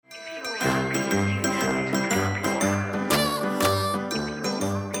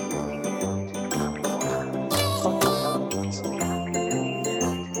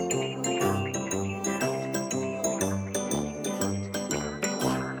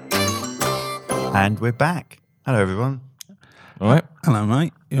And we're back. Hello, everyone. All right. Hello,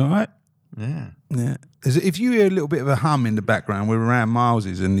 mate. You all right? Yeah. Yeah. If you hear a little bit of a hum in the background, we're around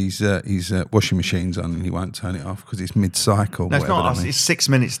Miles's and his washing machine's on and he won't turn it off because it's mid-cycle. No, it's not. It's 6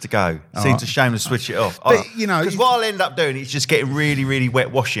 minutes to go. Seems a shame to switch it off. But, you know... Because what I'll end up doing is just getting really, really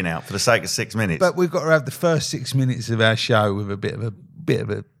wet washing out for the sake of 6 minutes. But we've got to have the first 6 minutes of our show with a bit of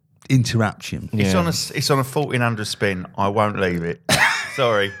a interruption. Yeah. It's on a 1400 spin. I won't leave it.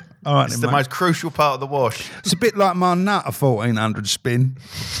 Sorry. All right, it's then, the mate. most crucial part of the wash. It's a bit like my nut, a 1400 spin.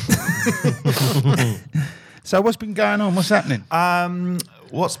 So what's been going on? What's happening?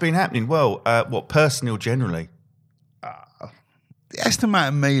 What's been happening? Well, personal generally? It has to make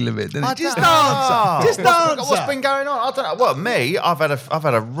a meal of it, doesn't it? Just answer. Just answer. What's been going on? I don't know. Well, me, I've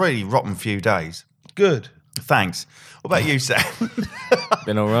had a really rotten few days. Good. Thanks. What about you, Sam?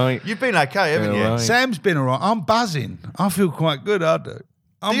 Been all right. You've been okay, haven't you? all right. Sam's been all right. I'm buzzing. I feel quite good, I do.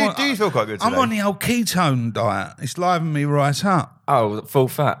 Do you feel quite good today? I'm on the old ketone diet. It's livened me right up. Oh, full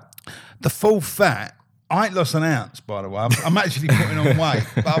fat. The full fat, I ain't lost an ounce, by the way. I'm actually putting on weight,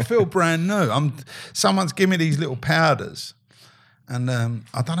 but I feel brand new. Someone's giving me these little powders, and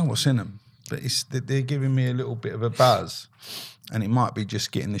I don't know what's in them, but they're giving me a little bit of a buzz, and it might be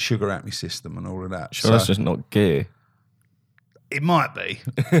just getting the sugar out of my system and all of that. Sure, that's just not gear. It might be.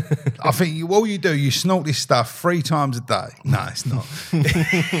 I think all you do, you snort this stuff 3 times a day. No, it's not.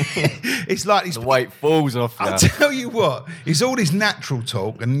 It's like this. The weight falls off you. I'll tell you what, it's all this natural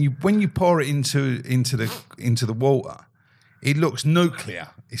talk, and when you pour it into the water, it looks nuclear.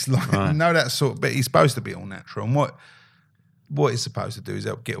 It's like that sort. But it's supposed to be all natural. And what it's supposed to do is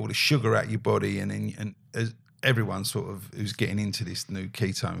help get all the sugar out of your body, and as everyone sort of who's getting into this new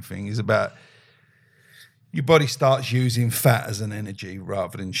ketone thing is about. Your body starts using fat as an energy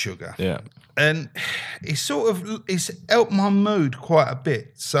rather than sugar. Yeah. And it's helped my mood quite a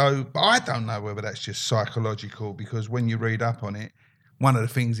bit. So, but I don't know whether that's just psychological because when you read up on it, one of the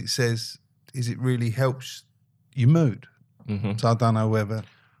things it says is it really helps your mood. Mm-hmm. So I don't know whether...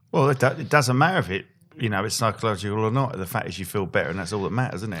 Well, it doesn't matter if it's psychological or not. The fact is you feel better and that's all that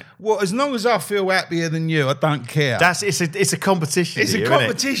matters, isn't it? Well, as long as I feel happier than you, I don't care. It's a competition. It's a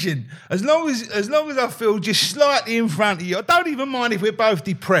competition. As long as I feel just slightly in front of you, I don't even mind if we're both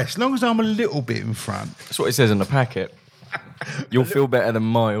depressed. As long as I'm a little bit in front. That's what it says on the packet. You'll feel better than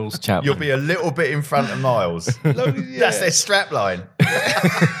Miles Chapman. You'll be a little bit in front of Miles. That's their strap line.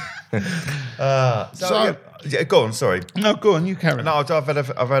 Go on, sorry. No, go on, you carry on. No,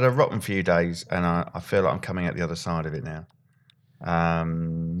 I've had a rotten few days, and I feel like I'm coming out the other side of it now.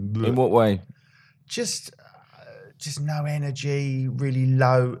 In what way? Just no energy, really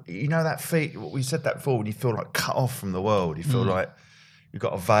low. You know that we said that before, when you feel like cut off from the world. You feel like you've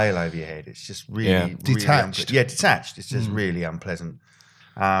got a veil over your head. It's just really detached. Detached. It's just really unpleasant.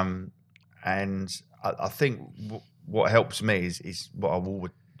 And I think what helps me is what I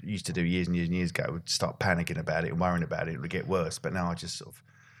used to do years and years and years ago. I would start panicking about it and worrying about it. It would get worse. But now I just sort of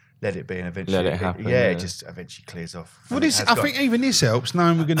let it be and eventually let it happen. It just eventually clears off. Well, I think even this helps,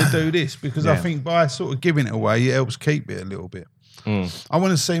 knowing we're going to do this, because I think by sort of giving it away, it helps keep it a little bit. I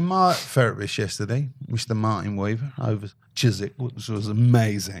went to see my therapist yesterday, Mr. Martin Weaver, over Chiswick, which was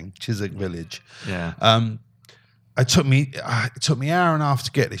amazing, Chiswick Village. Yeah. It took me an hour and a half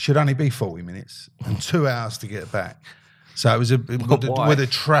to get there. It should only be 40 minutes and 2 hours to get back. So it was with the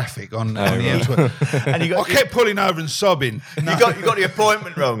traffic on the M12. And I kept pulling over and sobbing. You got the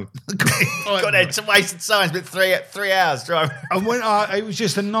appointment wrong. Got there to wasted time, but 3 hours driving. And it was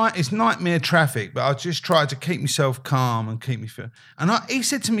just it's nightmare traffic, but I just tried to keep myself calm and keep me fit. And he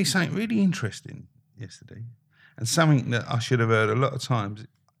said to me something really interesting yesterday, and something that I should have heard a lot of times.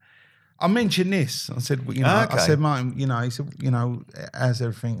 I mentioned this. I said, I said, Martin, he said, how's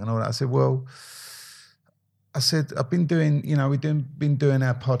everything and all that. I said, well, I've been doing, we've been doing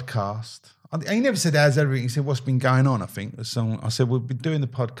our podcast. He never said, how's everything? He said, what's been going on, I think. I said, we've been doing the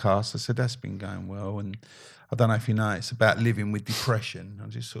podcast. I said, that's been going well. And I don't know if you know, it's about living with depression. I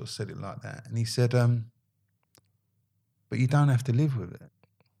just sort of said it like that. And he said, but you don't have to live with it.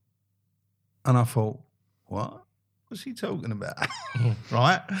 And I thought, what? What's he talking about?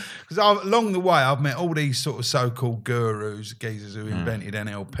 Right? Because along the way, I've met all these sort of so-called gurus, geezers who invented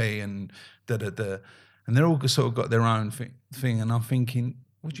NLP and da-da-da. And they're all sort of got their own thing. And I'm thinking,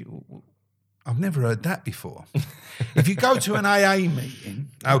 I've never heard that before. If you go to an AA meeting,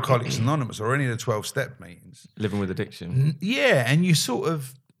 Alcoholics Anonymous, or any of the 12-step meetings. Living with addiction. Yeah, and you sort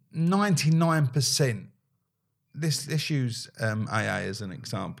of 99%, let's use AA as an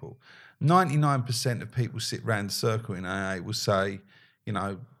example. 99% of people sit round a circle in AA will say,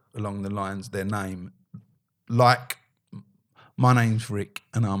 along the lines, their name, like, my name's Rick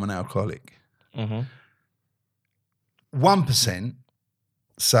and I'm an alcoholic. 1%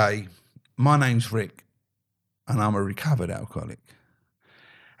 say, my name's Rick and I'm a recovered alcoholic.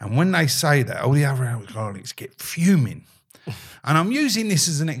 And when they say that, all the other alcoholics get fuming. And I'm using this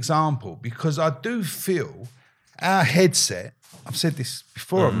as an example because I do feel our headset, I've said this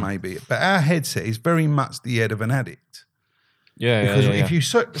before maybe, but our headset is very much the head of an addict. Because if you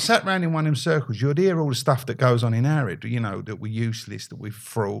sat around in one of them circles, you'd hear all the stuff that goes on in our head, you know, that we're useless, that we're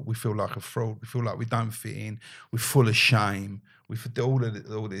fraud, we feel like a fraud, we feel like we don't fit in, we're full of shame, we feel all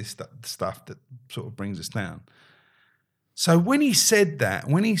this stuff that sort of brings us down. So when he said that,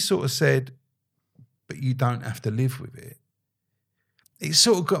 when he sort of said, but you don't have to live with it, it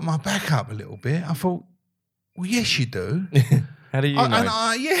sort of got my back up a little bit. I thought, well, yes, you do. How do you know?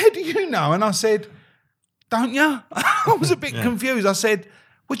 How do you know? And I said, don't you? I was a bit confused. I said,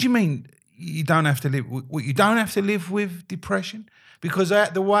 what do you mean you don't have to live? You don't have to live with depression? Because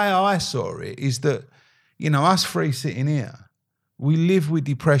the way I saw it is that, you know, us three sitting here, we live with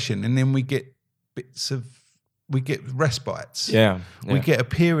depression and then we get respites. Yeah. We get a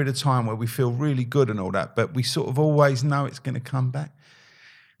period of time where we feel really good and all that, but we sort of always know it's going to come back.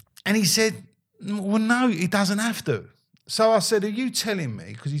 And he said, well, no, it doesn't have to. So I said, are you telling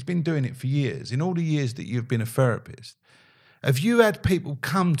me, because he's been doing it for years, in all the years that you've been a therapist, have you had people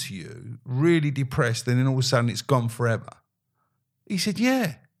come to you really depressed and then all of a sudden it's gone forever? He said,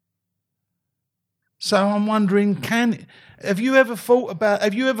 yeah. So I'm wondering, have you ever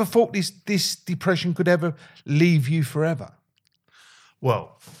thought this depression could ever leave you forever?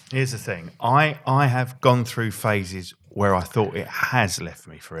 Well, here's the thing. I have gone through phases where I thought it has left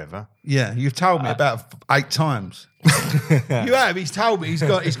me forever. Yeah, you've told me about 8 times. You have. He's told me. He's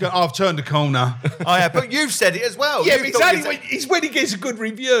got. I've turned a corner. I have, but you've said it as well. Yeah, but it's when he gets a good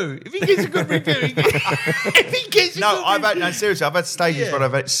review. If he gets a good review, No, seriously. I've had stages where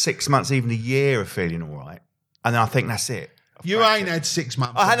I've had 6 months, even a year of feeling all right, and then I think that's it. You ain't had 6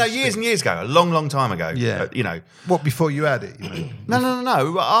 months. I had years and years ago, a long time ago. Yeah, you know. What, before you had it? You mean?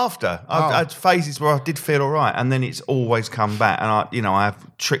 No. After I've had phases where I did feel all right, and then it's always come back, and I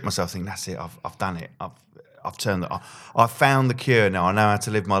have tricked myself thinking that's it. I've done it. I've turned it. I've found the cure now. I know how to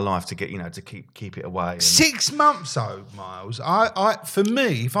live my life to get to keep it away. 6 months though, Miles. For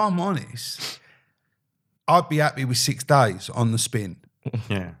me, if I'm honest, I'd be happy with 6 days on the spin.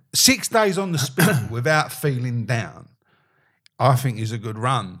 Yeah, 6 days on the spin without feeling down, I think is a good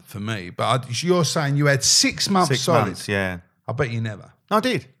run for me. But you're saying you had 6 months 6 solid. months, yeah. I bet you never. I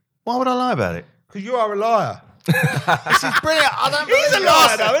did. Why would I lie about it? Because you are a liar. This is brilliant. I don't He's a believe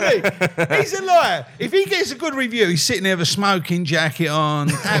liar, it. though, isn't he? He's a liar. If he gets a good review, he's sitting there with a smoking jacket on,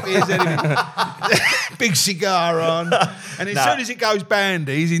 happy as anything, big cigar on, and as soon as it goes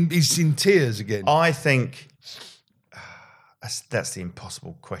bandy, he's in tears again. I think that's the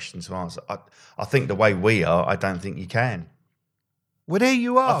impossible question to answer. I think the way we are, I don't think you can. Well, there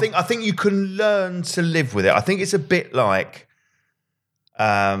you are. I think you can learn to live with it. I think it's a bit like,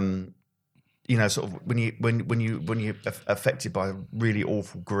 sort of when you're affected by really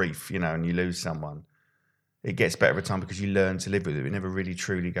awful grief, and you lose someone, it gets better every time because you learn to live with it. It never really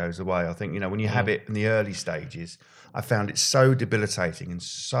truly goes away. I think when you have it in the early stages, I found it so debilitating and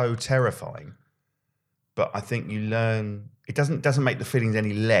so terrifying. But I think you learn. It doesn't make the feelings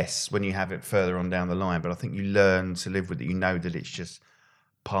any less when you have it further on down the line. But I think you learn to live with it. You know that it's just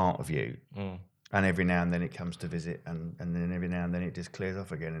part of you. And every now and then it comes to visit, and then every now and then it just clears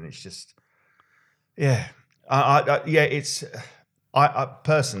off again, and it's just, I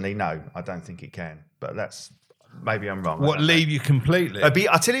personally, no, I don't think it can. But that's maybe I'm wrong. What, leave you completely?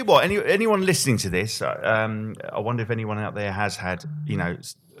 I tell you what, anyone listening to this, I wonder if anyone out there has had,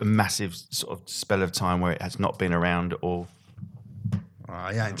 a massive sort of spell of time where it has not been around, or. Oh,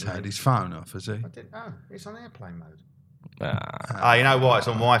 he ain't turned his phone off, has he? It's on airplane mode. You know what? It's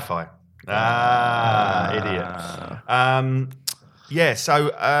on Wi-Fi. Idiot.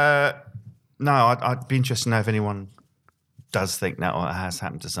 No, I'd be interested to know if anyone does think that or it has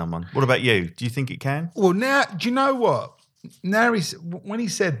happened to someone. What about you? Do you think it can? Well, now, do you know what? Now, when he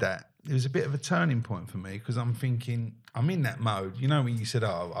said that, it was a bit of a turning point for me because I'm thinking, I'm in that mode. You know when you said,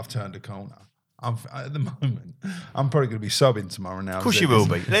 I've turned a corner? At the moment, I'm probably going to be sobbing tomorrow now. Of course you will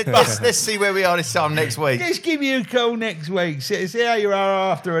be. Let's see where we are this time next week. Let's give you a call next week. See how you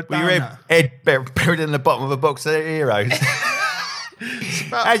are after a donut. With your head buried in the bottom of a box of heroes.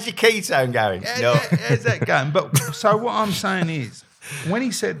 How's your ketone going? How's that going? But so what I'm saying is, when he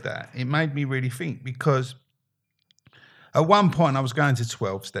said that, it made me really think because at one point I was going to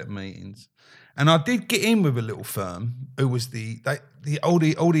 12-step meetings, and I did get in with a little firm who was all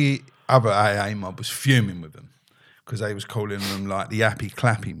the other AA mob was fuming with them because they was calling them like the happy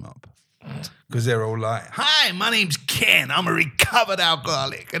clappy mob because they're all like, "Hi, my name's Ken. I'm a recovered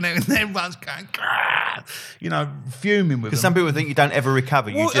alcoholic," and then everyone's going, fuming with them. Because some people think you don't ever recover.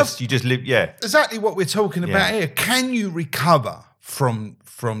 You just live. Yeah. Exactly what we're talking about here. Can you recover from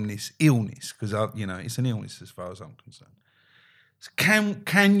this illness? Because it's an illness as far as I'm concerned. So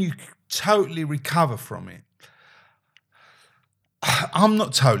can you totally recover from it? I'm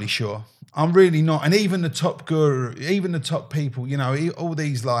not totally sure. I'm really not. And even the top guru, even the top people, all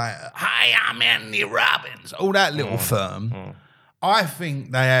these like, "Hi, I'm Anthony Robbins," all that little firm. I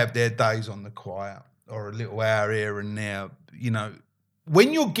think they have their days on the quiet or a little hour here and there.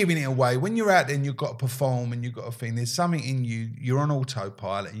 When you're giving it away, when you're out there and you've got to perform and you've got to think, there's something in you, you're on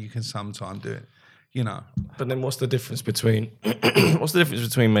autopilot and you can sometimes do it, But then what's the difference between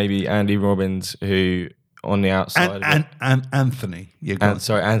maybe Andy Robbins, who on the outside and Anthony.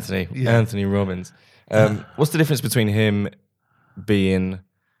 Anthony. Yeah. Anthony Robbins. What's the difference between him being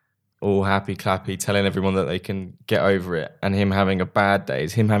all happy clappy, telling everyone that they can get over it, and him having a bad day?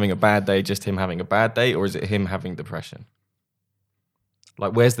 Is him having a bad day just him having a bad day, or is it him having depression?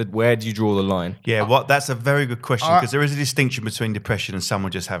 Like, where do you draw the line? Yeah, that's a very good question, because there is a distinction between depression and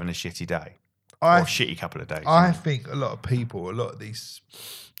someone just having a shitty day or a shitty couple of days. I think a lot of these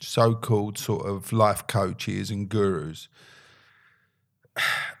so-called sort of life coaches and gurus,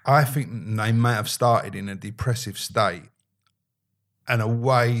 I think they may have started in a depressive state, and a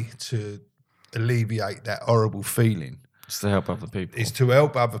way to alleviate that horrible feeling is to help other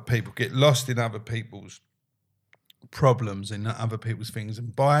people. Get lost in other people's problems and other people's things,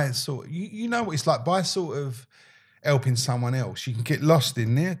 and by sort of, you know what it's like, by sort of helping someone else, you can get lost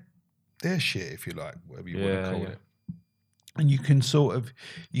in their shit, if you like, whatever you want to call it. And you can sort of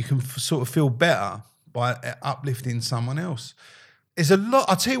feel better by uplifting someone else. There's a lot.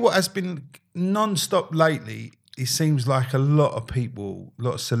 I'll tell you what has been non-stop lately. It seems like a lot of people, a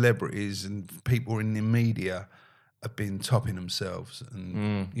lot of celebrities and people in the media have been topping themselves,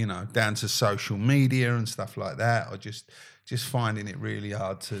 and down to social media and stuff like that, or just finding it really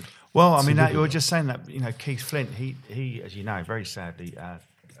hard to. Well, I mean, you were just saying that Keith Flint, he as you know, very sadly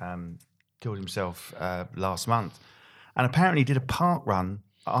killed himself last month. And apparently he did a park run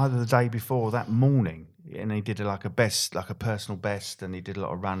either the day before or that morning, and he did a personal best, and he did a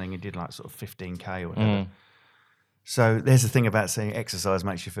lot of running. He did like sort of 15K or whatever. So there's the thing about saying exercise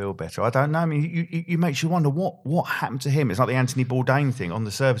makes you feel better. I don't know. I mean, you makes you wonder what happened to him. It's like the Anthony Bourdain thing. On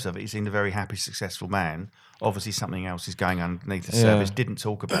the surface of it, he seemed a very happy, successful man. Obviously, something else is going underneath the surface. Didn't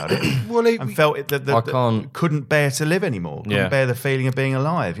talk about it, and felt that couldn't bear to live anymore. Couldn't bear the feeling of being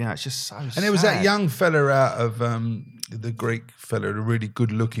alive. It's just so. And there was that young fella out of the Greek fella, the really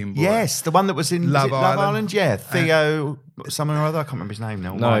good-looking boy. Yes, the one that was in Love Island. Yeah, Theo, someone or other. I can't remember his name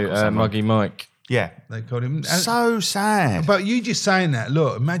now. No, Muggy Mike. Yeah, they called him. So sad. But you just saying that,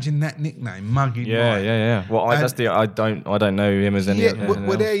 look, imagine that nickname, Muggy Mike. Yeah. Well, I don't know him as any.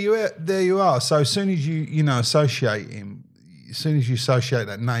 Well, there you are. So as soon as you associate him, as soon as you associate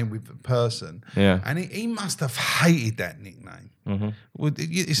that name with the person, and he must have hated that nickname. Mm-hmm. Well,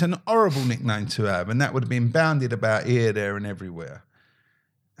 it's an horrible nickname to have, and that would have been bounded about here, there, and everywhere.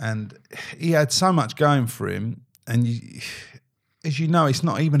 And he had so much going for him, and as you know, it's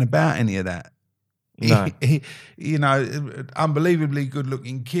not even about any of that. No. He unbelievably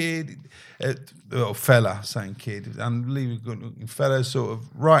good-looking kid, fella, saying kid, unbelievably good-looking fella, sort of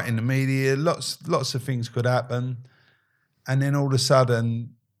right in the media. Lots of things could happen, and then all of a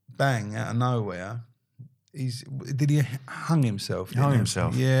sudden, bang, out of nowhere, he hung himself?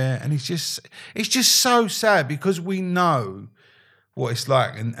 Yeah, and it's just so sad, because we know what it's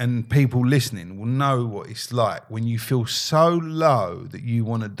like, and people listening will know what it's like when you feel so low that you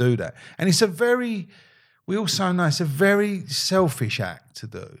want to do that. And we also know it's a very selfish act to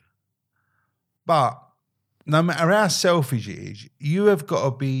do. But no matter how selfish it is, you have got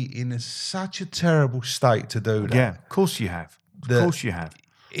to be in such a terrible state to do that. Yeah, of course you have.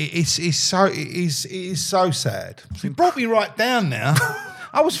 It is so sad. It brought me right down now.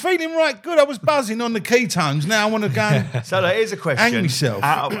 I was feeling right good. I was buzzing on the ketones. Now I want to go and so here's a question. Hang myself.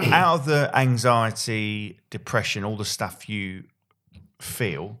 Out of the anxiety, depression, all the stuff you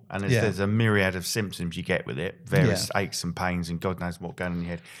feel, and there's a myriad of symptoms you get with it, various aches and pains and God knows what going on in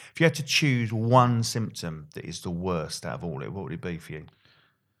your head. If you had to choose one symptom that is the worst out of all it, what would it be for you?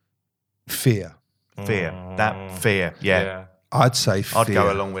 Fear. Fear. Yeah. I'd say fear. I'd go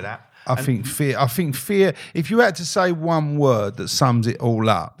along with that. I think fear, if you had to say one word that sums it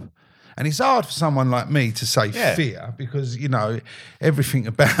all up, and it's hard for someone like me to say fear, because, everything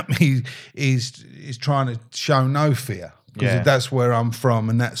about me is trying to show no fear, because that's where I'm from,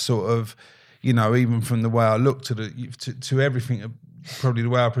 and that's sort of, even from the way I look to everything probably the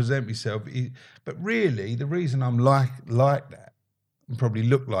way I present myself. But really, the reason I'm like that and probably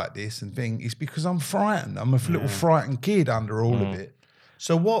look like this and thing is because I'm frightened. I'm a little frightened kid under all of it.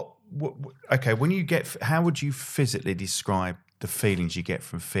 So what? Okay, when you get, how would you physically describe the feelings you get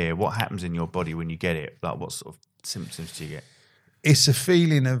from fear? What happens in your body when you get it? Like, what sort of symptoms do you get? It's a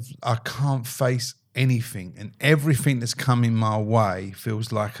feeling of I can't face anything, and everything that's coming my way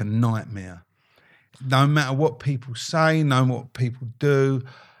feels like a nightmare. No matter what people say, no matter what people do.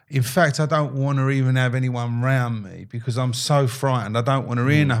 In fact, I don't want to even have anyone around me because I'm so frightened. I don't want to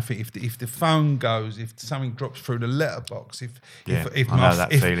hear nothing. If the phone goes, if something drops through the letterbox, if I know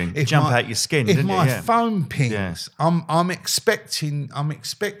that feeling. Jump out your skin. If didn't my you? phone pings, I'm expecting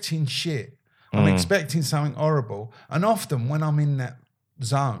shit. I'm expecting something horrible. And often when I'm in that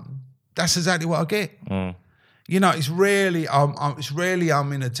zone, that's exactly what I get. You know, it's rarely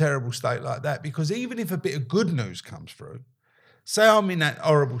I'm in a terrible state like that, because even if a bit of good news comes through, say I'm in that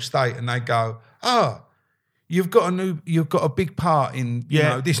horrible state and they go, "Oh, you've got a big part in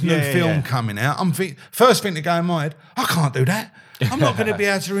this new film coming out." First thing to go in my head, I can't do that. I'm not going to be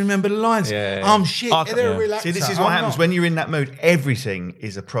able to remember the lines. I'm shit. They're a relaxer. See, this is what happens when you're in that mood. Everything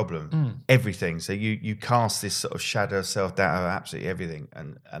is a problem. Everything. So you cast this sort of shadow of self-doubt over absolutely everything,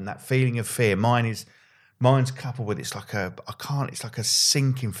 and that feeling of fear. Mine's coupled with it's like a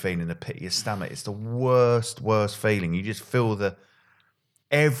sinking feeling in the pit of your stomach. It's the worst feeling. You just feel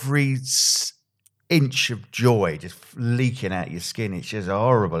every inch of joy just leaking out your skin. It's just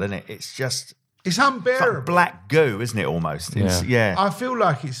horrible, isn't it? It's unbearable. It's like black goo, isn't it? Almost. I feel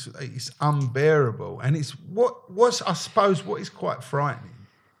like it's unbearable, and it's I suppose what is quite frightening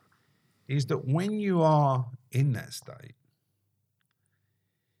is that when you are in that state,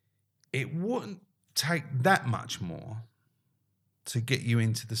 it wouldn't take that much more to get you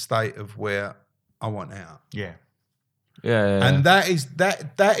into the state of where I want out. Yeah. And that is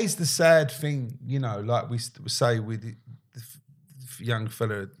the sad thing, you know, like we say with the young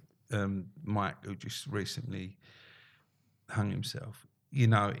fella, Mike, who just recently hung himself. You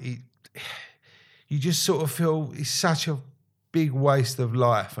know, you just sort of feel it's such a big waste of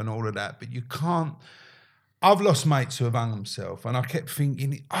life and all of that, but you can't. I've lost mates who have hung themselves, and I kept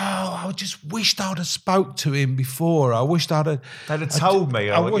thinking, I just wished I'd have spoke to him before. I wished They'd have told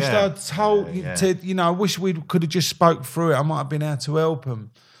me. I wished I'd told I wish we could have just spoke through it. I might have been able to help him.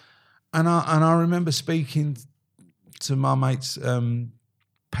 And I remember speaking to my mate's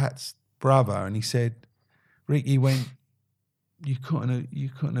Pat's brother, and he said, "Rick," he went, you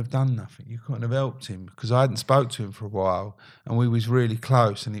couldn't have done nothing. You couldn't have helped him, because I hadn't spoke to him for a while, and we was really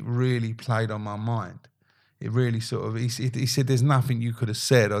close, and it really played on my mind. It really sort of, he said, there's nothing you could have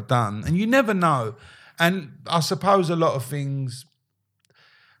said or done. And you never know. And I suppose a lot of things,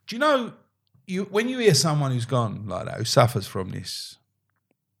 do you know, when you hear someone who's gone like that, who suffers from this,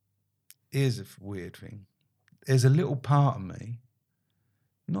 here's a weird thing. There's a little part of me,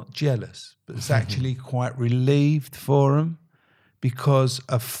 not jealous, but it's actually quite relieved for them, because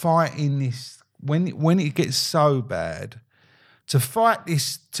of fighting this, when it gets so bad, to fight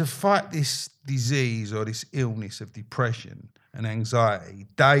this disease or this illness of depression and anxiety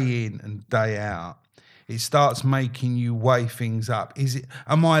day in and day out, it starts making you weigh things up.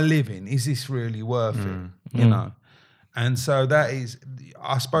 Am I living? Is this really worth it? You know? And so that is,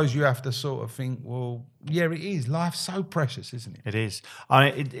 I suppose you have to sort of think, well, yeah, it is. Life's so precious, isn't it? It is.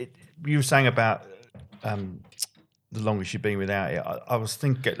 I mean, you were saying about the longest you've been without it. I was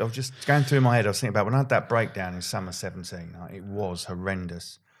just going through my head, I was thinking about when I had that breakdown in summer 17, it was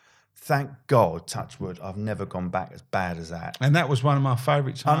horrendous. Thank God, touch wood, I've never gone back as bad as that. And that was one of my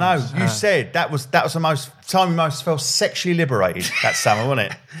favourite times. I know, you said that was the most time you most felt sexually liberated that summer,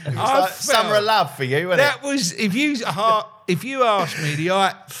 wasn't it? It was like summer of love for you, wasn't it? That was, if you asked me, the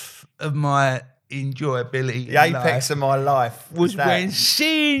height of my enjoyability, the apex of my life was when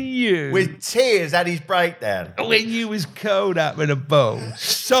seeing you with tears at his breakdown, when you was curled up in a ball,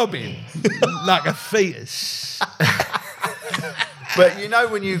 sobbing like a fetus. But you know,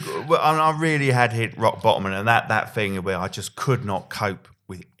 I really had hit rock bottom, and that thing where I just could not cope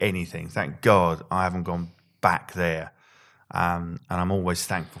with anything. Thank God I haven't gone back there, and I'm always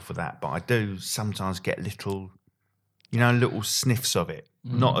thankful for that. But I do sometimes get little sniffs of it.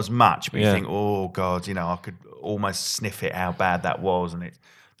 Not as much, but you think, oh God, I could almost sniff it, how bad that was, and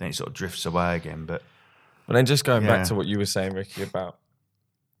then it sort of drifts away again. But then just going back to what you were saying, Ricky, about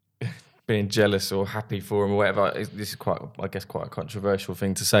being jealous or happy for him or whatever, this is quite a controversial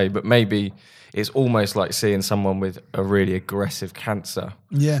thing to say, but maybe it's almost like seeing someone with a really aggressive cancer.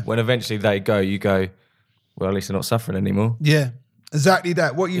 Yeah. When eventually they go, you go, well, at least they're not suffering anymore. Yeah, exactly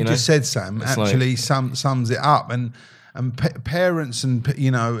that. What you just said, Sam, actually sums it up. And parents and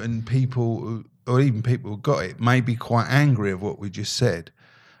and people, or even people who got it, may be quite angry of what we just said.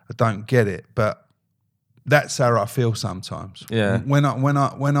 I don't get it, but that's how I feel sometimes. Yeah. When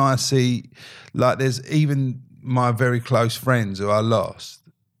I see, like, there's even my very close friends who I lost.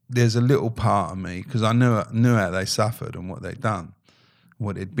 There's a little part of me, because I knew how they suffered and what they'd done,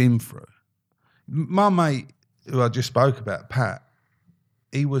 what they'd been through. My mate, who I just spoke about, Pat,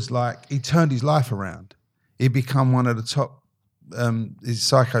 he turned his life around. He'd become one of the top, his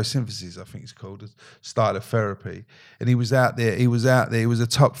psychosynthesis, I think it's called, style of therapy. And he was out there, he was a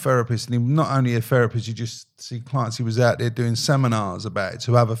top therapist. And he was not only a therapist, you just see clients, he was out there doing seminars about it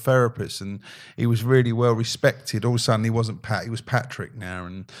to other therapists. And he was really well respected. All of a sudden, he wasn't Pat, he was Patrick now.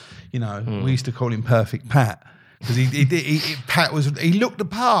 And, we used to call him Perfect Pat. Because he looked the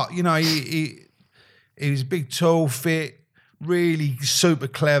part, he was big, tall, fit, really super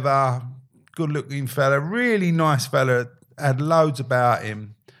clever, good-looking fella, really nice fella, had loads about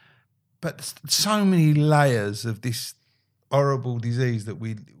him. But so many layers of this horrible disease that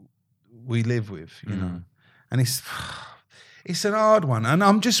we live with, And it's an hard one. And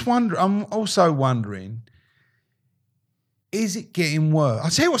I'm also wondering, is it getting worse?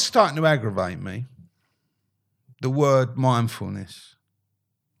 I'll tell you what's starting to aggravate me. The word mindfulness.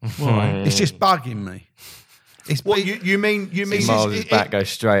 Why? It's just bugging me. It's what you mean? Miles' back goes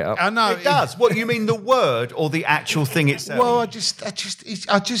straight up. I know it does. What you mean, the word or the actual thing itself? Well, I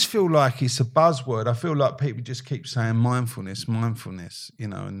just feel like it's a buzzword. I feel like people just keep saying mindfulness,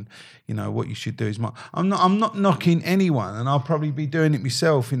 and what you should do is I'm not knocking anyone, and I'll probably be doing it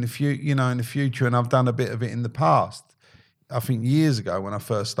myself in the future, and I've done a bit of it in the past. I think years ago when I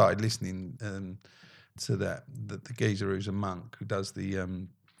first started listening to the geezer who's a monk who does the.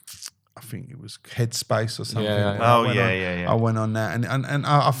 I think it was Headspace or something. Yeah. I went on that, and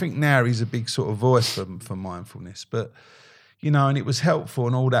I think now he's a big sort of voice for mindfulness. But and it was helpful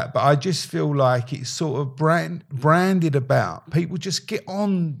and all that. But I just feel like it's sort of branded about. People just get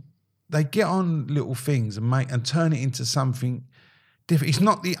on little things and turn it into something different. It's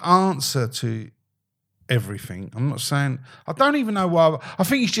not the answer to everything. I'm not saying. I don't even know why. I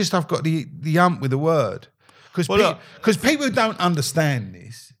think it's just I've got the ump with the word because people who don't understand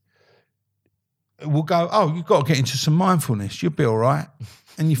this. Will go, oh, you've got to get into some mindfulness. You'll be all right.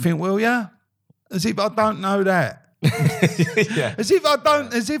 And you think, well, yeah, as if I don't know that. Yeah. As if I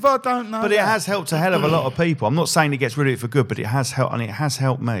don't know. But it has helped a hell of a lot of people. I'm not saying it gets rid of it for good, but it has helped, and it has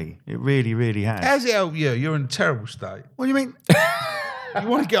helped me. It really, really has. How's it helped you? You're in a terrible state. What do you mean? You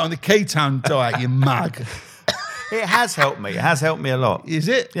want to get on the ketone diet, you mug. It has helped me. It has helped me a lot. Is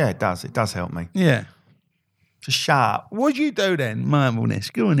it? Yeah, it does. It does help me. Yeah. Just shut up. What do you do then,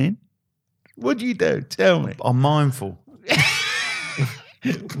 mindfulness? Go on in. What do you do? Tell me. I'm mindful.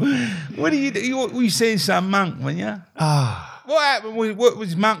 What do you do? You seen some monk, weren't you? What happened? What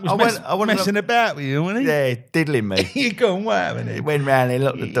was monk messing about with you, wasn't he? Yeah, diddling me. You gone, what happened? He went round and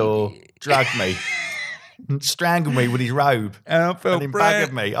locked the door, drugged me, strangled me with his robe, and I felt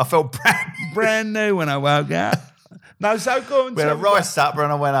buggered me. I felt brand new when I woke up. No, so go on. We had a rice supper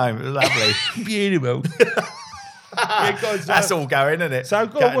and I went home. It was lovely. Beautiful. That's all going, isn't it? So,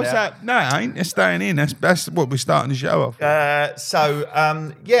 God, what's that? No, I ain't. It's staying in. That's what we're starting the show off.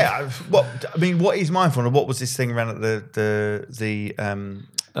 What is mindfulness? What was this thing around at the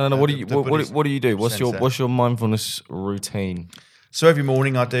No. What do you do? What's your mindfulness routine? So every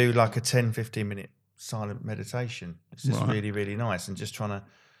morning I do like a 10-15 minute silent meditation. It's just really, really nice, and just trying to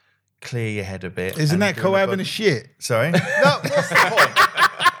clear your head a bit. Isn't that called having a shit? Sorry. No. What's the point?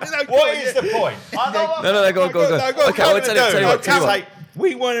 What is the point? No, go on. Okay, I'll tell you what.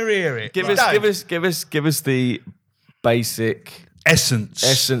 We want to hear it. Give us the basic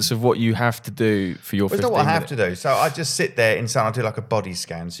essence of what you have to do for your 15 minutes. It's not what I have to do. So I just sit there and I do like a body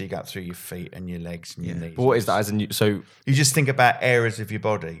scan. So you go through your feet and your legs and your knees. But what is that? So you just think about areas of your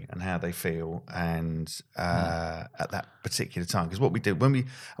body and how they feel, and at that particular time. Because what we do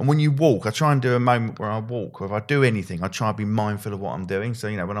when you walk, I try and do a moment where I walk, or if I do anything, I try and be mindful of what I'm doing. So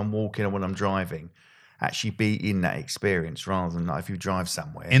when I'm walking or when I'm driving, actually be in that experience rather than like if you drive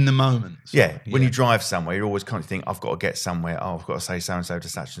somewhere. In the moment. Yeah. When you drive somewhere, you're always constantly thinking, I've got to get somewhere. Oh, I've got to say so-and-so to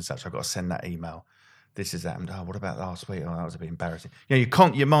such and such. I've got to send that email. This is that. And, what about last week? Oh, that was a bit embarrassing.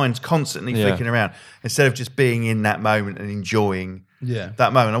 Your mind's constantly flicking around instead of just being in that moment and enjoying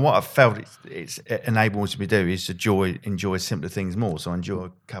that moment. And what I've felt it's enables me to do is to enjoy simpler things more. So I enjoy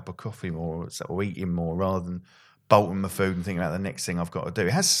a cup of coffee more or eating more rather than bolting my food and thinking about the next thing I've got to do.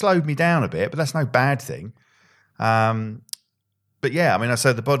 It has slowed me down a bit, but that's no bad thing. But yeah, I mean,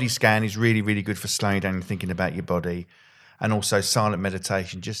 so the body scan is really, really good for slowing down and thinking about your body, and also silent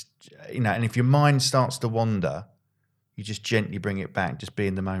meditation. Just and if your mind starts to wander, you just gently bring it back. Just be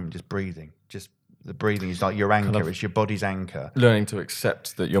in the moment, just breathing. Just the breathing is like your anchor. It's your body's anchor. Learning to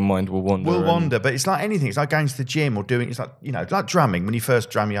accept that your mind will wander. But it's like anything. It's like going to the gym or doing. It's like like drumming. When you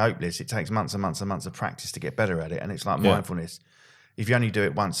first drum, you're hopeless. It takes months and months and months of practice to get better at it. And it's like mindfulness. If you only do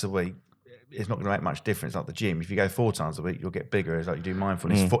it once a week, it's not going to make much difference. Like the gym, if you go 4 times a week, you'll get bigger. It's like you do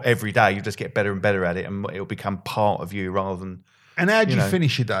mindfulness for every day. You just get better and better at it, and it'll become part of you rather than. And how do you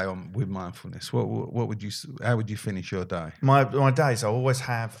finish your day with mindfulness? What would you? How would you finish your day? My days, I always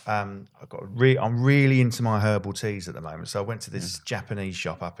have. I'm really into my herbal teas at the moment. So I went to this Japanese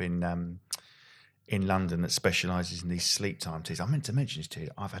shop up in London that specialises in these sleep time teas. I meant to mention this to you.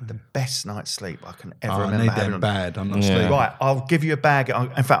 I've had the best night's sleep I can ever remember. I need them bad. I'm not sleeping. Right, I'll give you a bag.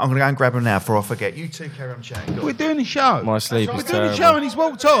 In fact, I'm going to go and grab them now before I forget. You two carry on chatting. We're doing a show. My sleep is We're terrible. doing a show and he's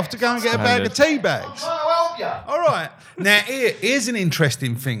walked off to go and get a bag of tea bags. I'll help you. All right. Now, here's an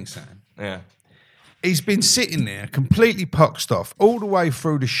interesting thing, Sam. Yeah. He's been sitting there completely poxed off all the way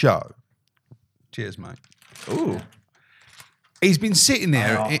through the show. Cheers, mate. Ooh. He's been sitting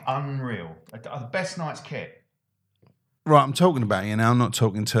there. Unreal. The best night's kit. Right, I'm talking about you now. I'm not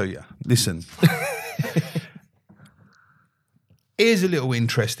talking to you. Listen. Here's a little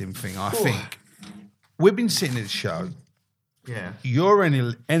interesting thing, I think. We've been sitting at the show. Yeah. Your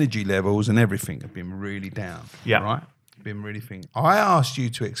energy levels and everything have been really down. Yeah. Right? Been really thin. I asked you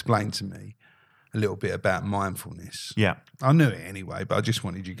to explain to me a little bit about mindfulness. Yeah. I knew it anyway, but I just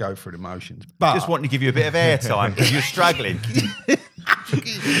wanted you to go through the motions. But Just wanting to give you a bit of airtime because you're struggling.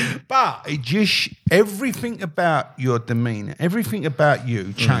 But it just everything about your demeanour, everything about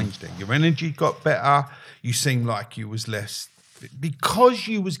you changed. Your energy got better. You seemed like you was less because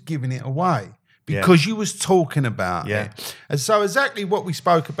you was giving it away. Because you was talking about it. And so exactly what we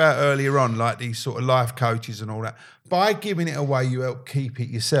spoke about earlier on, like these sort of life coaches and all that, by giving it away, you help keep it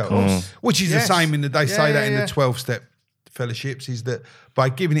yourself. Which is the same in the, they say that in the 12-step fellowships, is that by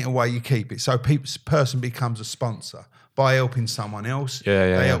giving it away, you keep it. So person becomes a sponsor. By helping someone else,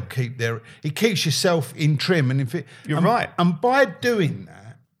 they help keep it keeps yourself in trim. And You're right. And by doing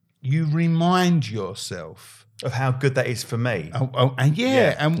that, you remind yourself of how good that is for me.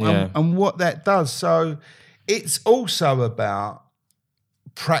 And what that does. So it's also about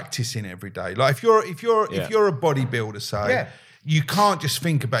practicing every day. Like if you're a bodybuilder, say, you can't just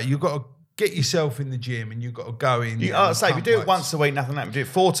think about it. You've got to get yourself in the gym and you've got to go in. If you do it once a week, nothing happens. Do it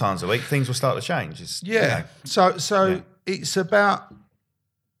 4 times a week, things will start to change. So it's about.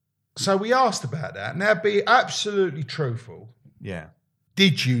 So we asked about that. Now, be absolutely truthful. Yeah.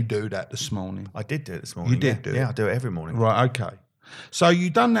 Did you do that this morning? I did do it this morning. You did do it? Yeah, I do it every morning. Right, okay. So you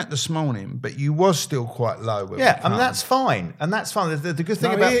done that this morning, but you was still quite low. And that's fine. And that's fine. The good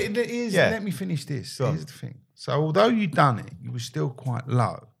thing about it is, let me finish this. Here's the thing. So although you done it, you were still quite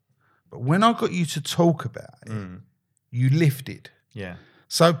low. But when I got you to talk about it, you lifted. Yeah.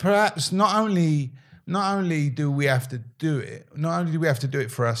 So perhaps not only do we have to do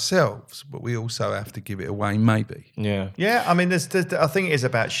it for ourselves, but we also have to give it away, maybe. Yeah. Yeah, I mean, I think it is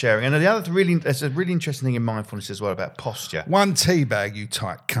about sharing. And there's a really interesting thing in mindfulness as well about posture. One tea bag, you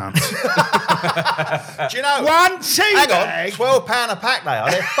tight cunt. Do you know? One tea bag? Hang on, £12 a pack they are.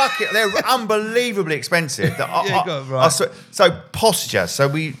 They're unbelievably expensive. So posture. So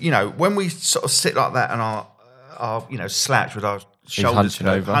when we sort of sit like that and our slouch with our shoulders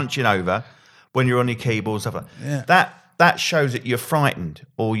hunching over, when you're on your keyboard and stuff like that, that shows that you're frightened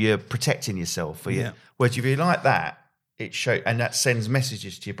or you're protecting yourself. Whereas if you like that, it shows, and that sends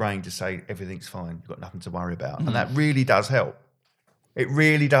messages to your brain to say everything's fine, you've got nothing to worry about, and that really does help. It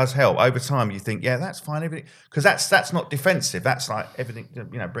really does help. Over time, you think, that's fine, everything, because that's not defensive. That's like everything,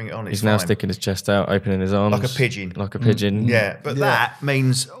 bring it on. He's now sticking his chest out, opening his arms like a pigeon. Yeah, but that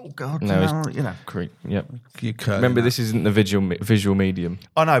means, oh God, Yep. Remember, this isn't the visual medium.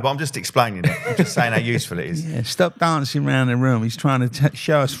 I know, but I'm just explaining it. I'm just saying how useful it is. Yeah, stop dancing around the room. He's trying to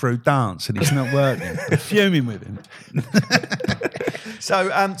show us through dance, and it's not working. We're fuming with him. So,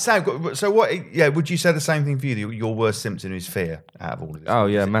 Sam, so what? Yeah, would you say the same thing for you? Your worst symptom is fear out of all of this. Oh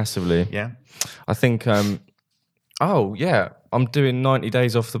yeah, massively. Yeah, I think. I'm doing 90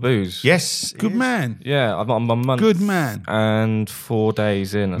 days off the booze. Yes, good man. Yeah, I'm a month. Good man. And 4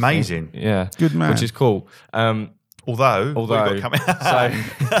 days in. Amazing. Yeah, good man. Which is cool. Although we've got coming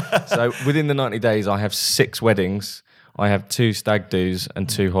out. so within the 90 days, I have 6 weddings. I have 2 stag do's and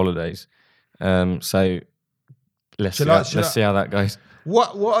 2 holidays. So let's see how that goes.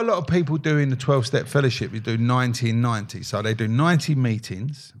 What a lot of people do in the 12-step fellowship is do 90 and 90. So they do 90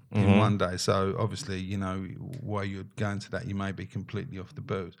 meetings in one day. So obviously, while you're going to that, you may be completely off the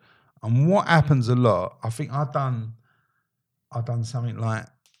booze. And what happens a lot, I think I've done something like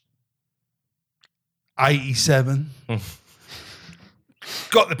 87.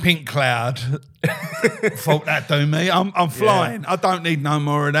 Got the pink cloud. Thought that do me. I'm flying. I don't need no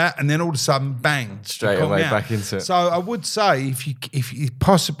more of that. And then all of a sudden, bang! Straight they call away me out. back into it. So I would say, if you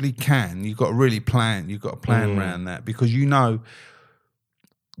possibly can, you've got to really plan. You've got to plan around that, because you know.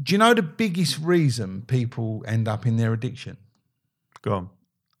 Do you know the biggest reason people end up in their addiction? Go on.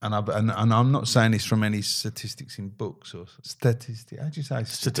 And I'm not saying this from any statistics in books or statistics. How do you say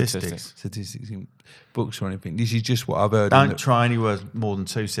Statistics. Statistics in books or anything. This is just what I've heard. Don't try any words more than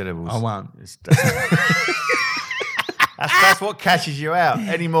 2 syllables. I won't. That's what catches you out.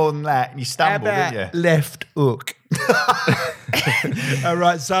 Any more than that, and you stumble, don't you? Left hook. All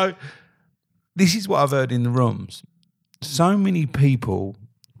right, so this is what I've heard in the rooms. So many people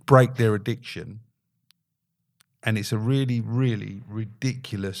break their addiction, and it's a really, really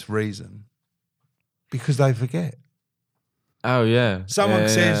ridiculous reason, because they forget. Oh, yeah. Someone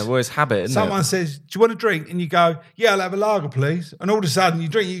says... Well, it's habit, isn't Someone it? says, do you want a drink? And you go, yeah, I'll have a lager, please. And all of a sudden you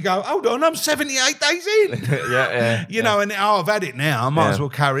drink, you go, hold on, I'm 78 days in. You know, and I've had it now. I might as well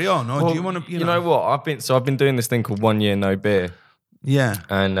carry on. Or do you want to, you know what? I've been doing this thing called 1 year no beer. Yeah.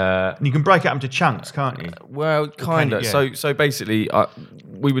 And you can break it up into chunks, can't you? Well, kind of. Yeah. So basically,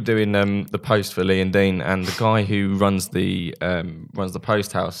 we were doing the post for Lee and Dean, and the guy who runs the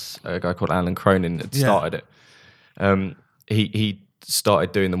post house, a guy called Alan Cronin, had started it. He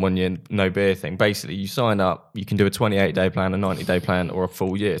started doing the 1 year no beer thing. Basically, you sign up, you can do a 28-day plan, a 90-day plan, or a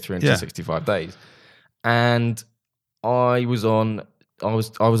full year, 365 days. And I was on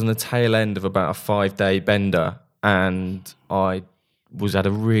the tail end of about a 5-day bender, and I had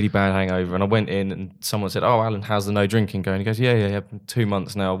a really bad hangover, and I went in and someone said, "Oh, Alan, how's the no drinking going?" He goes, yeah, 2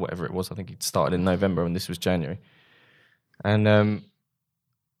 months now, whatever it was. I think he started in November and this was January. And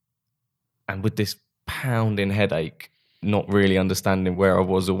with this pounding headache, not really understanding where I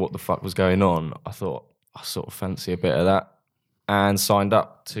was or what the fuck was going on, I thought, I sort of fancy a bit of that, and signed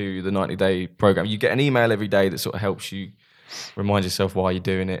up to the 90-day program. You get an email every day that sort of helps you remind yourself why you're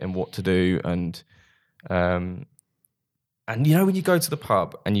doing it and what to do. And you know, when you go to the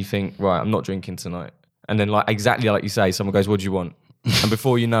pub and you think, right, I'm not drinking tonight, and then exactly like you say, someone goes, "What do you want?" And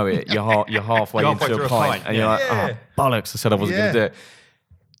before you know it, you're halfway into a pint, and you're like, "Oh, bollocks! I said I wasn't going to do it."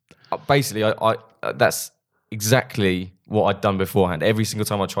 Basically, I that's exactly what I'd done beforehand. Every single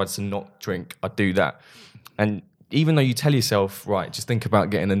time I tried to not drink, I'd do that. And even though you tell yourself, right, just think about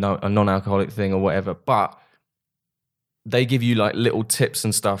getting a non-alcoholic thing or whatever, but they give you little tips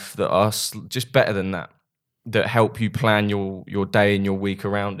and stuff that are just better than that help you plan your day and your week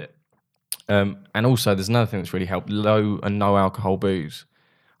around it. And also, there's another thing that's really helped: low and no alcohol booze.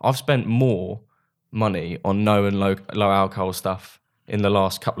 I've spent more money on no and low alcohol stuff in the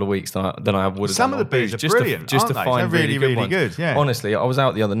last couple of weeks than I would have done. Some of the booze are brilliant, just to aren't they? find They're really really good. Yeah. Honestly, I was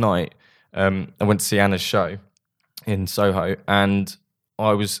out the other night. I went to see Anna's show in Soho, and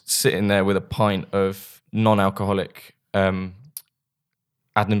I was sitting there with a pint of non-alcoholic Adnams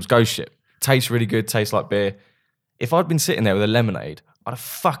Ghost Ship. Tastes really good, tastes like beer. If I'd been sitting there with a lemonade, I'd have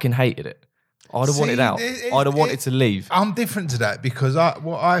fucking hated it. I'd have wanted out. I'd have wanted to leave. I'm different to that, because I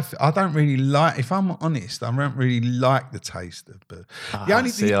don't really like, if I'm honest, I don't really like the taste of booze.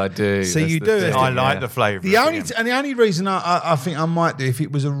 I do. So you do. I like the flavour. The only reason I think I might do, if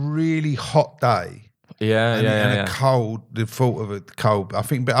it was a really hot day. And a cold, the thought of a cold. I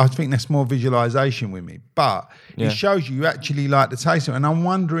think that's more visualization with me. But it shows you actually like the taste of it. And I'm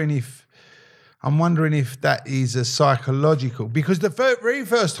wondering if that is a psychological, because the very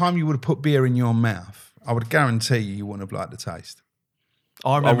first time you would have put beer in your mouth, I would guarantee you wouldn't have liked the taste.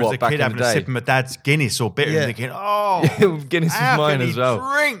 I remember as a kid having a sip of my dad's Guinness or bitter and thinking, "Oh, Guinness is mine as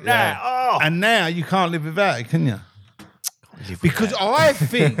well." Drink that. Oh, and now you can't live without it, can you? Because I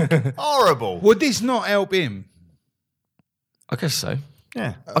think horrible. Would this not help him? I guess so.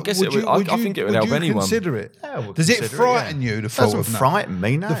 Yeah, I guess it would. I think it would help anyone. Consider it? Yeah, I would Does it consider frighten you? The thought doesn't frighten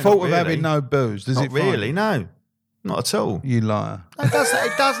me. No, the thought of really. having no booze. Does Not it frighten really? you? No, not at all. You liar. It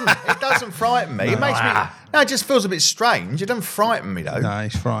doesn't. It doesn't frighten me. It makes me. No, it just feels a bit strange. It doesn't frighten me though. No,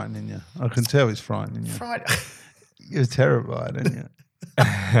 it's frightening you. I can tell it's frightening you. You're terrified, aren't you?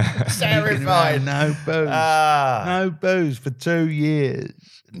 Terrified. No booze. No booze for 2 years.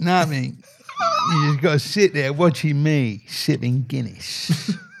 Nothing. You just got to sit there watching me sipping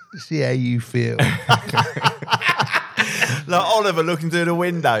Guinness. See how you feel. Like Oliver looking through the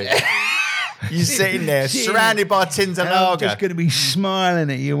window. You're sitting there, surrounded by tins of lager. I'm just going to be smiling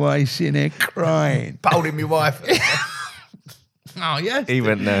at you while you're sitting there crying. Holding my wife. Oh, yes. He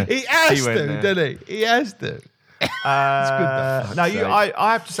went there. He has went to, there. doesn't he? He has to. No,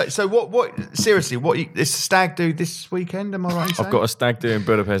 I have to say. So what? Seriously, this stag do this weekend? Am I right in saying? I've got a stag do in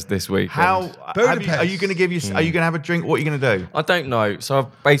Budapest this weekend. Are you going to Are you going to have a drink? What are you going to do? I don't know.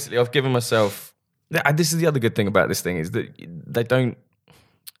 So I've given myself. This is the other good thing about this thing is that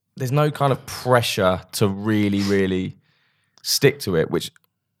there's no kind of pressure to really, really stick to it, which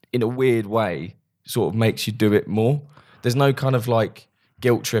in a weird way sort of makes you do it more. There's no kind of like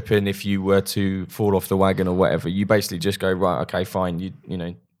guilt tripping if you were to fall off the wagon or whatever. You basically just go, right, okay, fine. You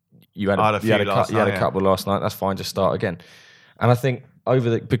had a couple last night. That's fine. Just start again. And I think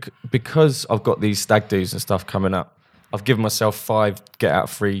because I've got these stag do's and stuff coming up, I've given myself 5 jail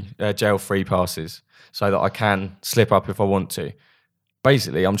free passes so that I can slip up if I want to.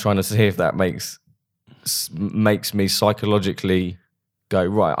 Basically, I'm trying to see if that makes me psychologically go,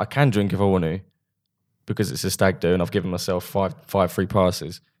 right, I can drink if I want to because it's a stag do and I've given myself 5 free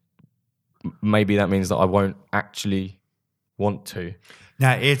passes. Maybe that means that I won't actually want to.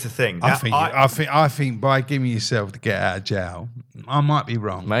 Now, here's the thing. I think by giving yourself to get out of jail, I might be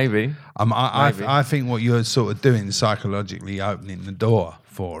wrong. Maybe. I think what you're sort of doing is psychologically opening the door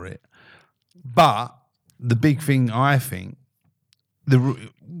for it. But the big thing, I think,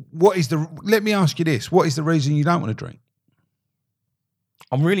 let me ask you this. What is the reason you don't want to drink?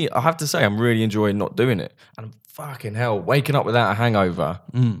 I have to say, I'm really enjoying not doing it. And fucking hell, waking up without a hangover.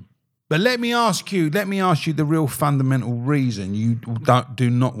 But let me ask you the real fundamental reason you do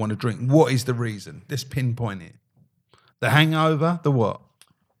not want to drink. What is the reason? Let's pinpoint it. The hangover, the what?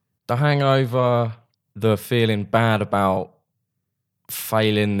 The hangover, the feeling bad about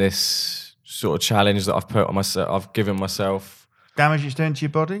failing this sort of challenge that I've put on myself, I've given myself. Damage it's doing to your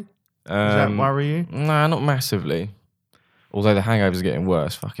body? Does that worry you? Nah, not massively. Although the hangover's getting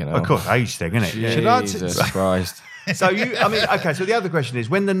worse, fucking hell. Of course, age thing, isn't it? Jesus Christ. So so the other question is,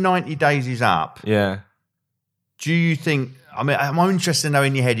 when the 90 days is up, do you think, I'm interested to know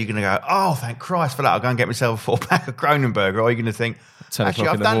in your head, you're going to go, oh, thank Christ for that, I'll go and get myself a 4-pack of Kronenberg, or are you going to think, 10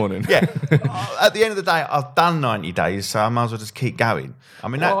 o'clock in the morning. Yeah. At the end of the day, I've done 90 days, so I might as well just keep going. I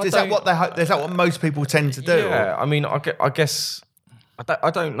mean, is that what most people tend to do? Yeah, I mean, I guess,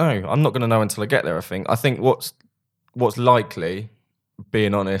 I don't know. I'm not going to know until I get there, I think. I think what's likely,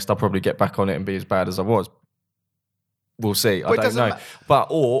 being honest, I'll probably get back on it and be as bad as I was. We'll see. I don't know.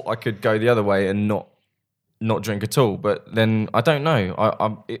 Or I could go the other way and not drink at all. But then I don't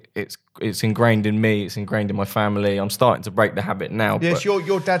know. It's ingrained in me. It's ingrained in my family. I'm starting to break the habit now. Yes,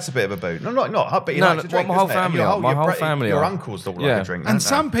 your dad's a bit of a boot. No, not. But you like to drink. My whole family. Your uncles all like to drink. And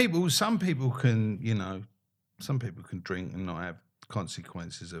some people can, some people can drink and not have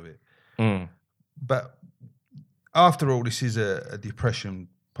consequences of it. But after all, this is a depression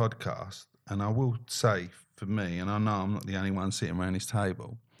podcast, and I will say, for me, and I know I'm not the only one sitting around this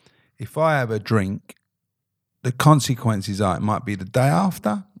table, if I have a drink, the consequences are it might be the day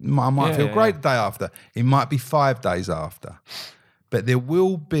after. I might feel great the day after. It might be 5 days after. But there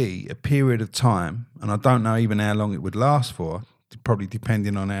will be a period of time, and I don't know even how long it would last for, probably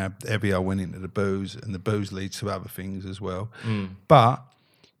depending on how heavy I went into the booze, and the booze leads to other things as well. But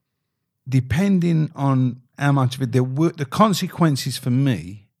depending on how much of it, the consequences for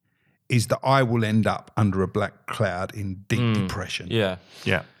me is that I will end up under a black cloud in deep depression. Yeah.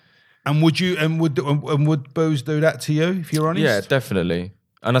 And would booze do that to you, if you're honest? Yeah, definitely.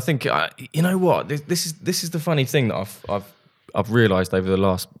 And I think you know what, this is the funny thing that I've realised over the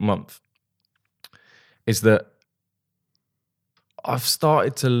last month is that I've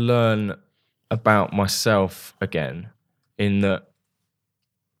started to learn about myself again. In that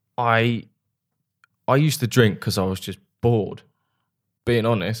I used to drink because I was just bored. Being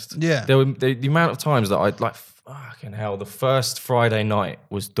honest, the amount of times that I'd like, fucking hell, the first Friday night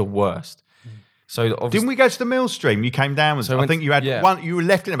was the worst. So didn't we go to the mill stream? You came down with. I think you had one. You were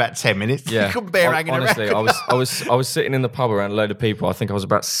left in about 10 minutes. Yeah, you couldn't bear hanging honestly, around. I was sitting in the pub around a load of people. I think I was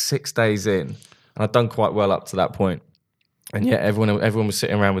about 6 days in, and I'd done quite well up to that point. And yet everyone was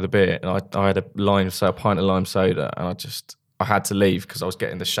sitting around with a beer, and I had a pint of lime soda, and I had to leave because I was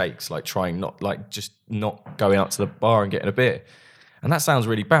getting the shakes, like trying not going out to the bar and getting a beer. And that sounds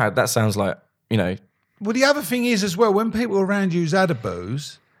really bad. That sounds like, Well, the other thing is as well, when people around you's had a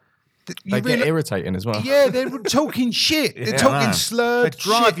booze, they get irritating as well. Yeah, they're talking shit. They're talking slurred shit.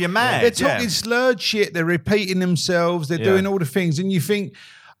 They drive you mad. They're talking slurred shit. They're repeating themselves. They're doing all the things. And you think,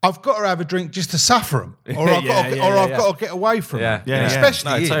 I've got to have a drink just to suffer them. Or I've got to get away from them. Yeah.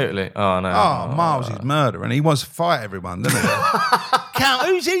 Especially totally. Oh, no. Oh, Miles is murder. And he wants to fight everyone, doesn't he? Count,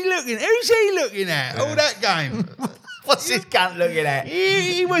 who's he looking at? All that game. What's this cunt looking at?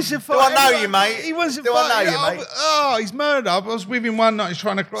 He was a Do I know you, mate? He was a Do I know you, mate? Oh, he's murdered. I was with him one night. He's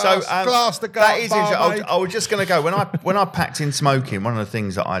trying to glass the that is bar, interesting. I was just going to go when I packed in smoking. One of the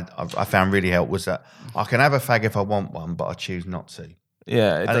things that I found really helped was that I can have a fag if I want one, but I choose not to.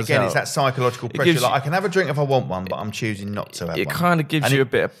 Yeah, And again, it's that psychological pressure. gives Like I can have a drink if I want one, but I'm choosing not to have It one. kind of gives you a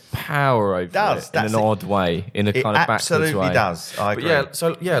bit of power over does, it in an odd way, in a It kind of backwards way. absolutely does. I agree.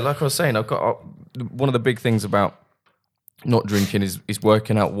 But like I was saying, I've got one of the big things about not drinking is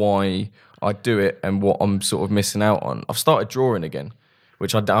working out why I do it and what I'm sort of missing out on. I've started drawing again,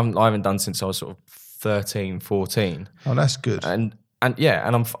 which I haven't done since I was sort of 13, 14. Oh, that's good. And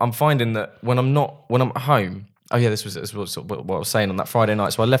I'm finding that when I'm at home. Oh yeah, this was what I was saying on that Friday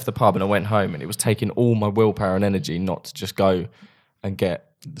night. So I left the pub and I went home, and it was taking all my willpower and energy not to just go and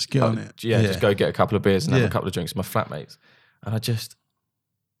get. Let's get on it. Just go get a couple of beers and have a couple of drinks with my flatmates. And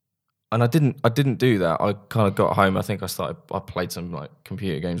I didn't do that. I kind of got home. I think I played some like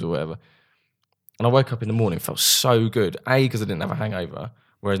computer games or whatever. And I woke up in the morning, felt so good. A, because I didn't have a hangover,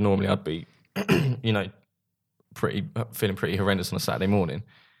 whereas normally I'd be, feeling pretty horrendous on a Saturday morning.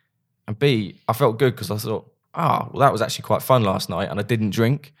 And B, I felt good because I thought, that was actually quite fun last night, and I didn't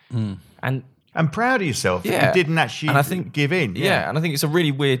drink. And proud of yourself. Yeah. You didn't actually and I think, give in. Yeah, and I think it's a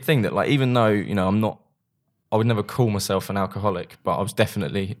really weird thing that, like, even though I would never call myself an alcoholic, but I was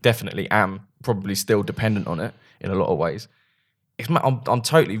definitely am probably still dependent on it in a lot of ways. I'm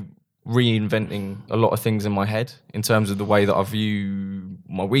totally reinventing a lot of things in my head in terms of the way that I view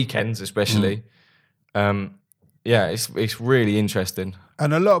my weekends, especially. It's really interesting.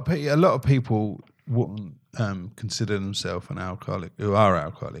 And a lot of people wouldn't consider themselves an alcoholic who are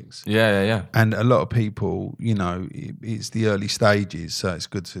alcoholics. Yeah. And a lot of people, it's the early stages, so it's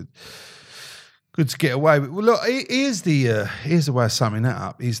good to get away with. Well, look, here's the way of summing that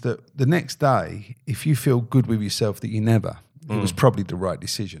up: is that the next day, if you feel good with yourself that you never, it was probably the right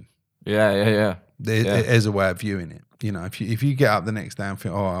decision. Yeah. There's a way of viewing it. If you get up the next day and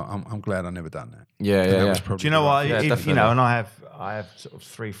think, I'm glad I never done that. Yeah. Was probably Do you know what? Yeah, definitely. And I have sort of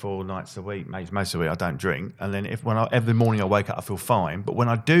 3-4 nights a week, most of the week I don't drink, and then every morning I wake up I feel fine, but when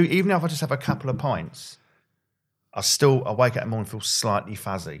I do, even if I just have a couple of pints, I wake up in the morning and feel slightly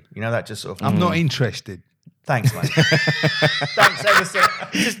fuzzy. That just sort of. I'm not interested. Thanks, mate. Thanks ever so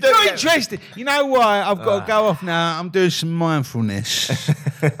much. Just not interested. You know why? I've got to go off now. I'm doing some mindfulness.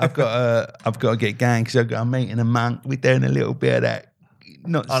 I've got to get going because I've got a meeting a monk. We're doing a little bit of that. I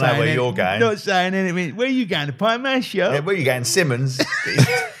know where you're going. Not saying anything. Where are you going? The Pie Man Show? Yeah, where are you going? Simmons.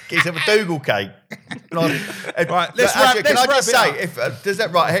 Get yourself a Dougal cake. Right, let's wrap it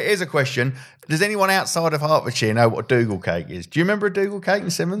up. Here's a question. Does anyone outside of Hertfordshire know what a Dougal cake is? Do you remember a Dougal cake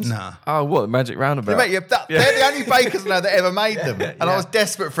in Simmons? No. Oh, what? Magic Roundabout? They're the only bakers I know that ever made them. And I was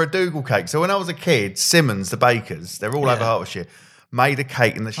desperate for a Dougal cake. So when I was a kid, Simmons, the bakers, they're all over Hertfordshire, made a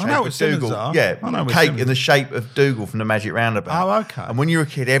cake in the shape of Dougal. Yeah, cake in the shape of Dougal from the Magic Roundabout. Oh, okay. And when you were a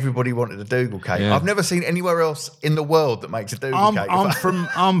kid, everybody wanted a Dougal cake. Yeah. I've never seen anywhere else in the world that makes a Dougal cake.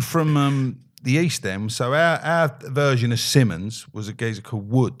 I'm from the East End, so our version of Simmons was a geezer called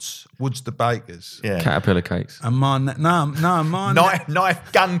Woods the bakers. Yeah. Caterpillar cakes. And my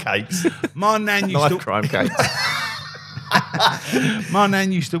knife gun cakes. My nan used Knife crime cakes. My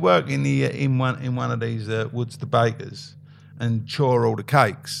nan used to work in one of these Woods the bakers and chore all the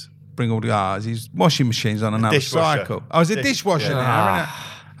cakes, bring all the his washing machines on another cycle. I was a dishwasher now.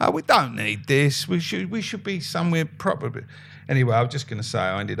 We don't need this. We should be somewhere proper. Anyway, I was just going to say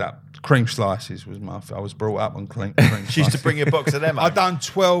I ended up cream slices was I was brought up on cream slices. She used to bring you a box of them. I'd done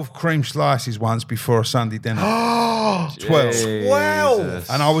 12 cream slices once before a Sunday dinner. 12. 12.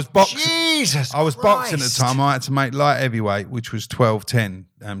 And I was boxing. Jesus I was Christ. boxing at the time. I had to make light heavyweight, which was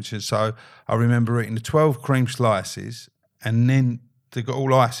 12-10. So I remember eating the 12 cream slices, and then they got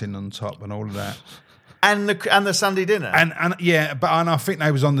all icing on top and all of that. And the Sunday dinner. And I think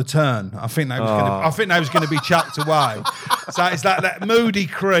they was on the turn. I think they was going to be chucked away. So it's like that moody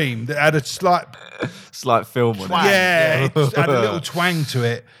cream that had a slight film on it. Yeah, it had a little twang to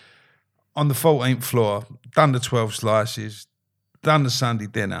it. On the 14th floor, done the 12 slices, done the Sunday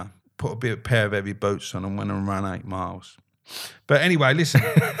dinner, put a pair of heavy boots on and went and ran 8 miles. But anyway, listen,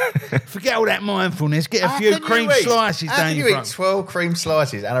 forget all that mindfulness. Get a few cream slices down your throat. Eat 12 cream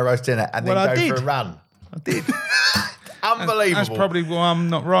slices and a roast dinner and then go for a run? I did. Unbelievable. That's probably why I'm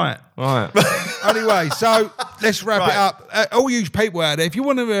not right. Right. Anyway, so let's wrap it up. All you people out there, if you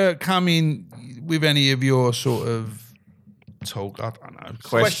want to come in with any of your sort of talk, I don't know,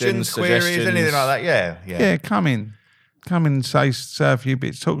 questions, queries, anything like that, yeah, come in. Come in and say a few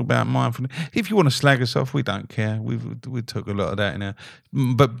bits, talk about mindfulness. If you want to slag us off, we don't care. We took a lot of that in there.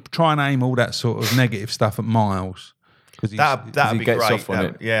 But try and aim all that sort of negative stuff at Miles. That'd he be gets great. off on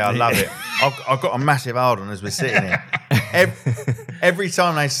it. Yeah, I love it. I've got a massive hard on as we're sitting here. Every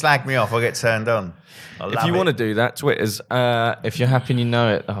time they slag me off, I get turned on. If you want to do that, Twitter's if you're happy and you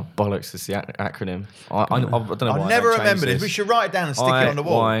know it. Oh bollocks! It's the acronym. I don't know why. I never don't change remembered it. this. We should write it down and stick it on the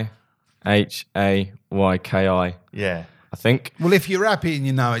wall. IYHAYKI. Yeah. I think. Well, if you're happy and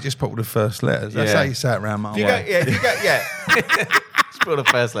you know it, just put all the first letters. That's Yeah. how you say it around my You way. yeah. Just put the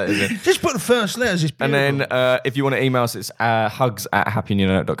first letters in. Just put the first letters. It's And beautiful. then if you want to email us, it's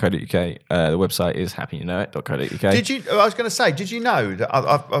hugs@happyandyouknowit.co.uk. The website is happyandyouknowit.co.uk. Did you? I was going to say, did you know that I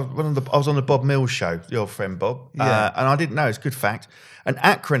was on the Bob Mills show, your friend Bob, Yeah. and I didn't know. It's a good fact. An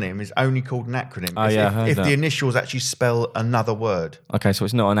acronym is only called an acronym Oh, yeah, I heard if that. the initials actually spell another word. Okay, so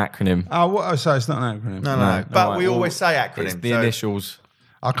it's not an acronym. Oh, what I say, it's not an acronym. No. But Alright, we well, always say acronym. It's the so- initials.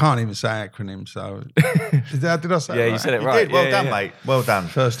 I can't even say acronym, so. Did I say Yeah, it you right? said it You right. did. Well Yeah, done, yeah. mate. Well done.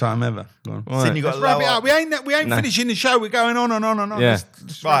 First time ever. Go on. Right. Sydney, you got Let's a wrap low it up. up. We ain't No. finishing the show. We're going on and on and on. Yeah.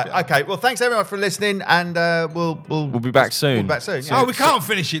 Let's wrap it up. Right. Okay. Well, thanks everyone for listening, and we'll Be back soon. We'll be back soon. Oh, we can't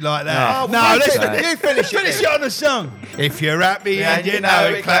finish it like that. No, you let's finish it. You finish it. Finish it on a song. If you're happy Yeah, and you know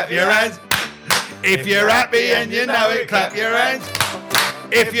it, clap your hands. If you're happy and you know it, clap your hands.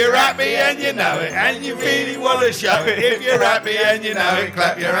 If you're happy and you know it, and you really want to show it. If you're happy and you know it,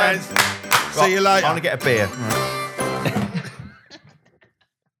 clap your hands. See you later. I'm gonna get a beer.